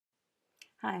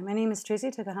Hi, my name is Tracey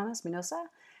Tokuhama-Espinosa,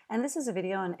 and this is a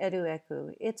video on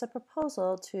EDU-ECU. It's a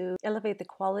proposal to elevate the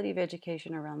quality of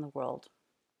education around the world.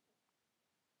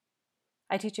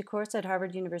 I teach a course at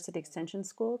Harvard University Extension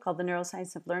School called The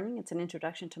Neuroscience of Learning. It's an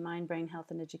introduction to mind, brain health,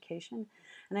 and education.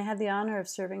 And I have the honor of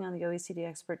serving on the OECD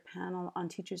expert panel on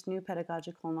teachers' new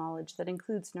pedagogical knowledge that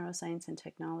includes neuroscience and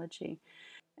technology.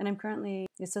 And I'm currently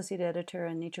the associate editor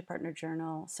in Nature Partner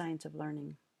Journal, Science of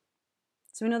Learning.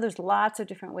 So we know there's lots of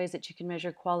different ways that you can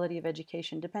measure quality of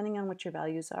education depending on what your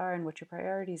values are and what your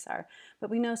priorities are. But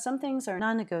we know some things are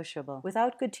non-negotiable.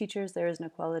 Without good teachers, there is no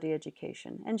quality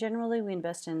education. And generally, we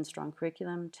invest in strong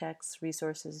curriculum, texts,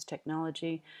 resources,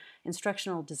 technology,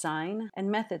 instructional design,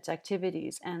 and methods,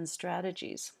 activities, and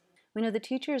strategies. We know the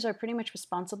teachers are pretty much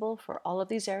responsible for all of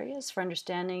these areas, for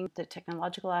understanding the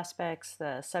technological aspects,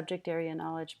 the subject area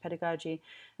knowledge, pedagogy,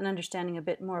 and understanding a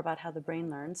bit more about how the brain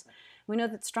learns. We know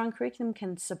that strong curriculum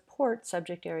can support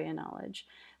subject area knowledge.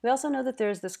 We also know that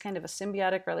there's this kind of a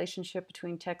symbiotic relationship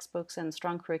between textbooks and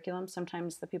strong curriculum.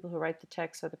 Sometimes the people who write the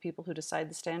text are the people who decide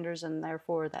the standards, and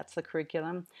therefore that's the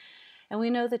curriculum. And we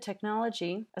know that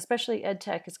technology, especially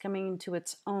EdTech, is coming into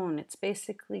its own. It's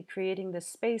basically creating this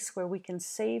space where we can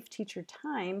save teacher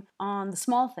time on the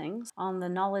small things, on the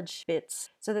knowledge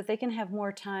bits, so that they can have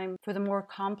more time for the more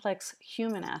complex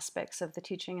human aspects of the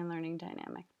teaching and learning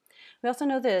dynamic. We also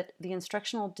know that the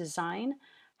instructional design,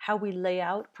 how we lay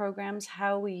out programs,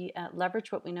 how we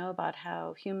leverage what we know about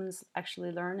how humans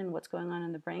actually learn and what's going on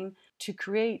in the brain to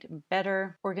create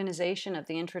better organization of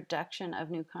the introduction of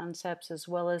new concepts, as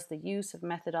well as the use of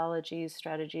methodologies,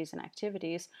 strategies, and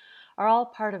activities, are all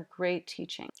part of great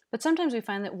teaching. But sometimes we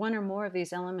find that one or more of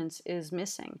these elements is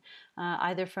missing,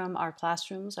 either from our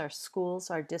classrooms, our schools,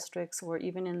 our districts, or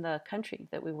even in the country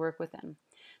that we work within.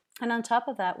 And on top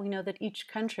of that, we know that each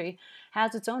country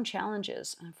has its own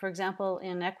challenges. For example,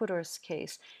 in Ecuador's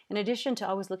case, in addition to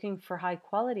always looking for high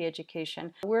quality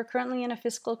education, we're currently in a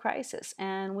fiscal crisis,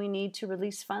 and we need to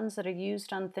release funds that are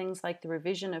used on things like the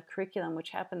revision of curriculum,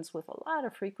 which happens with a lot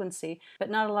of frequency, but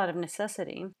not a lot of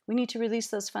necessity. We need to release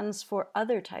those funds for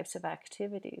other types of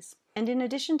activities. And in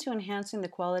addition to enhancing the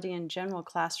quality and general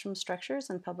classroom structures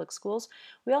in public schools,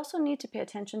 we also need to pay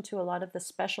attention to a lot of the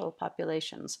special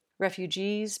populations.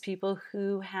 Refugees, people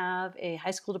who have a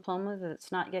high school diploma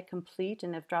that's not yet complete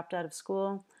and have dropped out of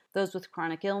school, those with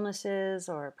chronic illnesses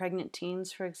or pregnant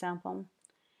teens, for example.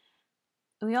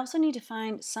 We also need to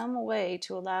find some way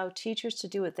to allow teachers to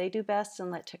do what they do best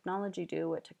and let technology do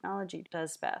what technology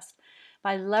does best,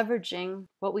 by leveraging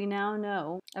what we now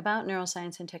know about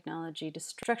neuroscience and technology to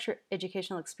structure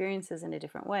educational experiences in a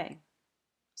different way.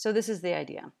 So this is the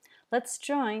idea. Let's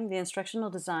join the instructional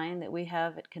design that we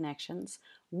have at Connections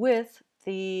with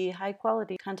the high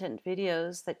quality content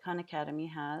videos that Khan Academy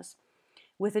has,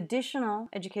 with additional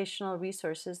educational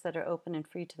resources that are open and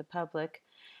free to the public,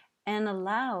 and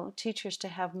allow teachers to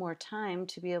have more time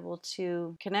to be able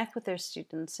to connect with their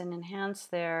students and enhance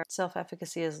their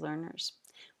self-efficacy as learners.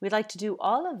 We'd like to do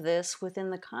all of this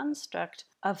within the construct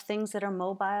of things that are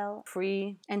mobile,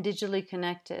 free, and digitally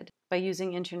connected by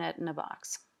using Internet in a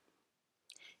Box.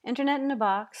 Internet in a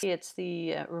Box, it's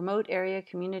the remote area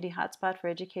community hotspot for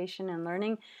education and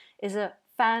learning, is a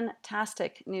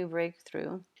fantastic new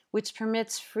breakthrough which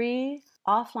permits free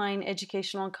offline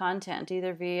educational content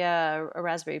either via a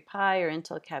Raspberry Pi or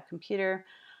Intel Cab computer,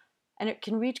 and it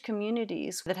can reach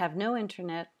communities that have no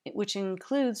internet, which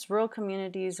includes rural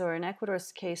communities, or in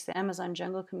Ecuador's case, the Amazon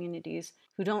jungle communities,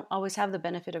 who don't always have the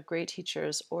benefit of great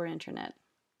teachers or internet.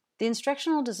 The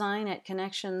instructional design at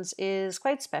Connections is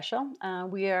quite special.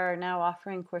 We are now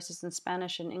offering courses in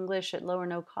Spanish and English at low or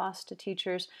no cost to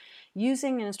teachers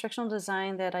using an instructional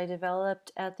design that I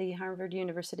developed at the Harvard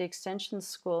University Extension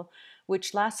School,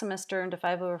 which last semester earned a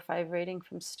 5/5 rating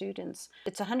from students.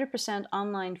 It's a 100%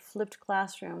 online flipped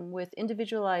classroom with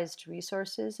individualized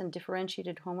resources and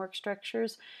differentiated homework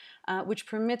structures, which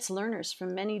permits learners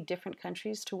from many different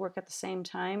countries to work at the same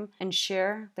time and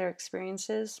share their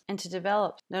experiences, and to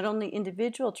develop not only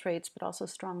individual traits but also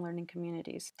strong learning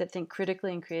communities that think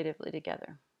critically and creatively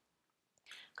together.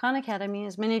 Khan Academy,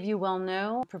 as many of you well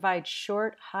know, provides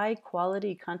short,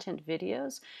 high-quality content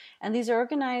videos, and these are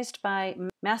organized by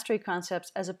mastery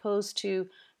concepts as opposed to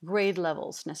grade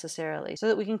levels necessarily, so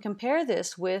that we can compare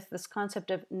this with this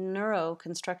concept of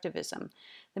neuroconstructivism.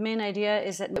 The main idea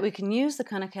is that we can use the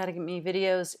Khan Academy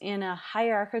videos in a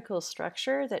hierarchical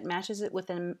structure that matches it with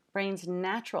the brain's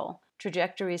natural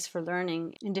trajectories for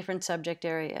learning in different subject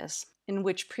areas, in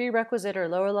which prerequisite or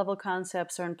lower level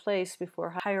concepts are in place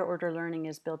before higher order learning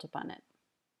is built upon it.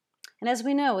 And as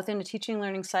we know, within a teaching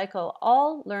learning cycle,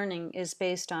 all learning is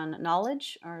based on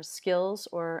knowledge or skills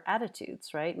or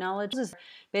attitudes, right? Knowledge is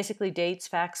basically dates,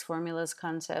 facts, formulas,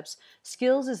 concepts.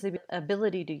 Skills is the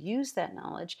ability to use that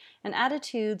knowledge. And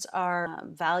attitudes are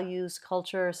values,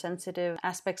 culture, sensitive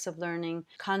aspects of learning,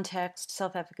 context,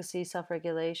 self-efficacy,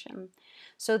 self-regulation.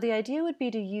 So the idea would be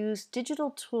to use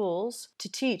digital tools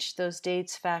to teach those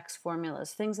dates, facts,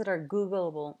 formulas, things that are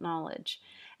Googleable knowledge,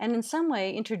 and in some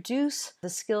way introduce the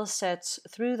skill sets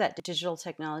through that digital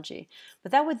technology.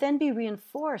 But that would then be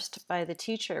reinforced by the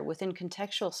teacher within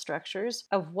contextual structures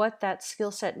of what that skill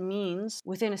set means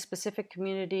within a specific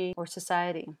community or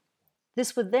society.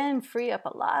 This would then free up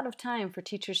a lot of time for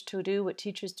teachers to do what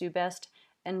teachers do best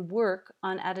and work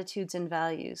on attitudes and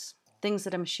values, things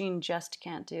that a machine just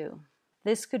can't do.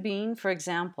 This could mean, for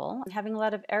example, having a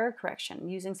lot of error correction,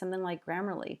 using something like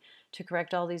Grammarly to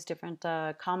correct all these different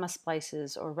comma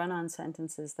splices or run-on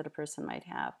sentences that a person might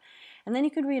have. And then you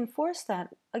could reinforce that,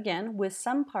 again, with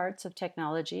some parts of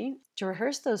technology to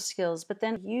rehearse those skills, but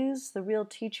then use the real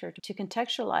teacher to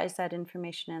contextualize that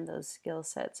information and those skill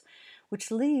sets, which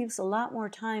leaves a lot more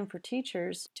time for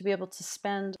teachers to be able to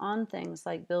spend on things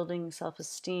like building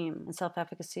self-esteem and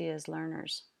self-efficacy as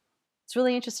learners. It's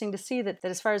really interesting to see that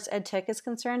as far as ed tech is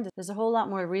concerned, there's a whole lot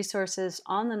more resources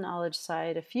on the knowledge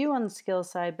side, a few on the skill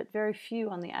side, but very few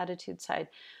on the attitude side,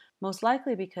 most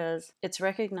likely because it's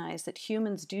recognized that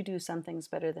humans do some things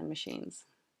better than machines.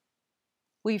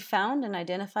 We've found and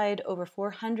identified over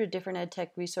 400 different EdTech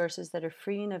resources that are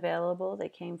free and available. They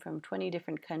came from 20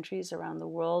 different countries around the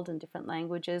world in different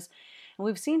languages. And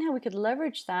we've seen how we could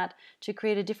leverage that to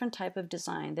create a different type of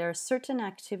design. There are certain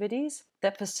activities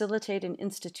that facilitate an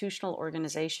institutional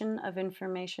organization of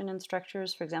information and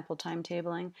structures, for example,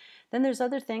 timetabling. Then there's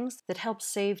other things that help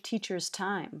save teachers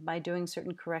time by doing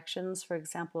certain corrections, for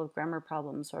example, of grammar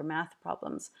problems or math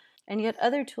problems. And yet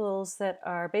other tools that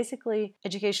are basically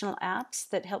educational apps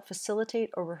that help facilitate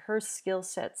or rehearse skill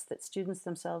sets that students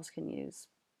themselves can use.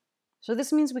 So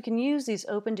this means we can use these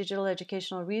open digital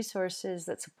educational resources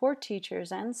that support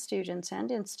teachers and students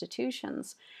and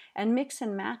institutions and mix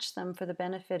and match them for the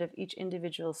benefit of each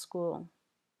individual school.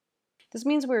 This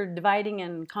means we're dividing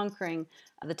and conquering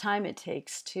the time it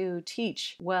takes to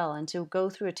teach well and to go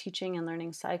through a teaching and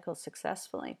learning cycle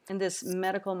successfully. In this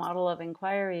medical model of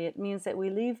inquiry, it means that we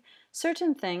leave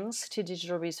certain things to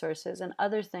digital resources and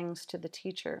other things to the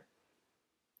teacher.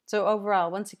 So overall,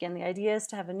 once again, the idea is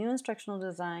to have a new instructional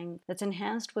design that's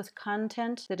enhanced with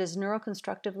content that is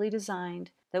neuroconstructively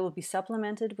designed, that will be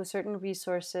supplemented with certain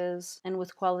resources and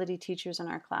with quality teachers in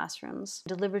our classrooms,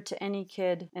 delivered to any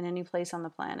kid in any place on the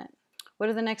planet. What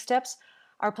are the next steps?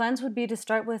 Our plans would be to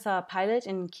start with a pilot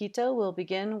in Quito. We'll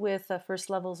begin with the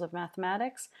first levels of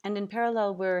mathematics, and in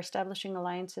parallel we're establishing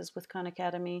alliances with Khan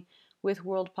Academy, with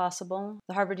World Possible,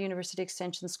 the Harvard University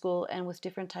Extension School, and with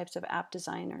different types of app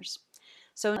designers.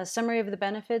 So a summary of the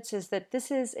benefits is that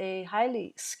this is a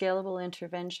highly scalable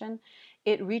intervention.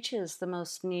 It reaches the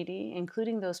most needy,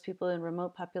 including those people in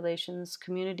remote populations,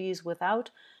 communities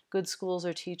without good schools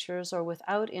or teachers, or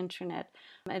without internet.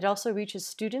 It also reaches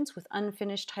students with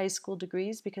unfinished high school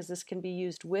degrees because this can be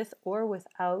used with or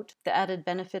without the added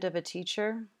benefit of a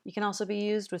teacher. It can also be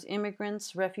used with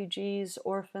immigrants, refugees,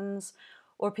 orphans,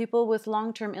 or people with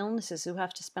long-term illnesses who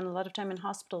have to spend a lot of time in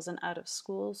hospitals and out of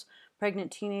schools, pregnant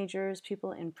teenagers,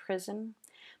 people in prison.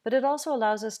 But it also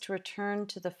allows us to return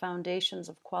to the foundations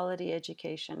of quality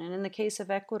education. And in the case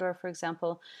of Ecuador, for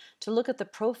example, to look at the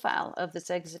profile of this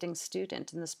exiting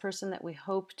student and this person that we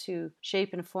hope to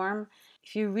shape and form.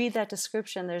 If you read that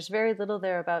description, there's very little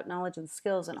there about knowledge and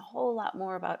skills and a whole lot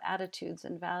more about attitudes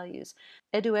and values.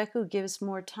 EDU-ECU gives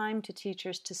more time to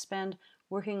teachers to spend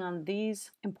working on these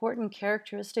important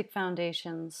characteristic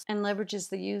foundations and leverages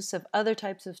the use of other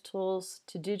types of tools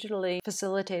to digitally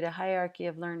facilitate a hierarchy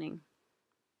of learning.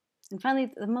 And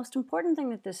finally, the most important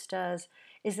thing that this does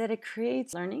is that it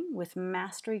creates learning with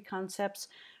mastery concepts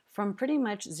from pretty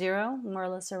much zero, more or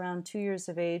less around 2 years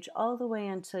of age, all the way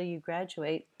until you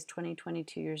graduate, 20,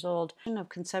 22 years old, of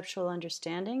conceptual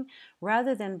understanding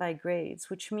rather than by grades,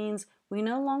 which means we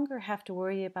no longer have to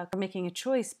worry about making a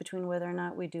choice between whether or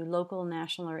not we do local,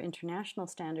 national, or international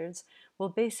standards. We'll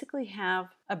basically have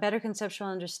a better conceptual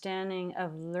understanding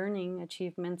of learning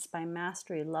achievements by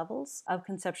mastery levels of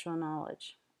conceptual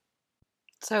knowledge.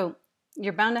 So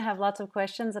you're bound to have lots of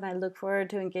questions, and I look forward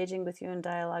to engaging with you in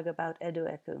dialogue about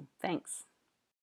EDU-ECU. Thanks.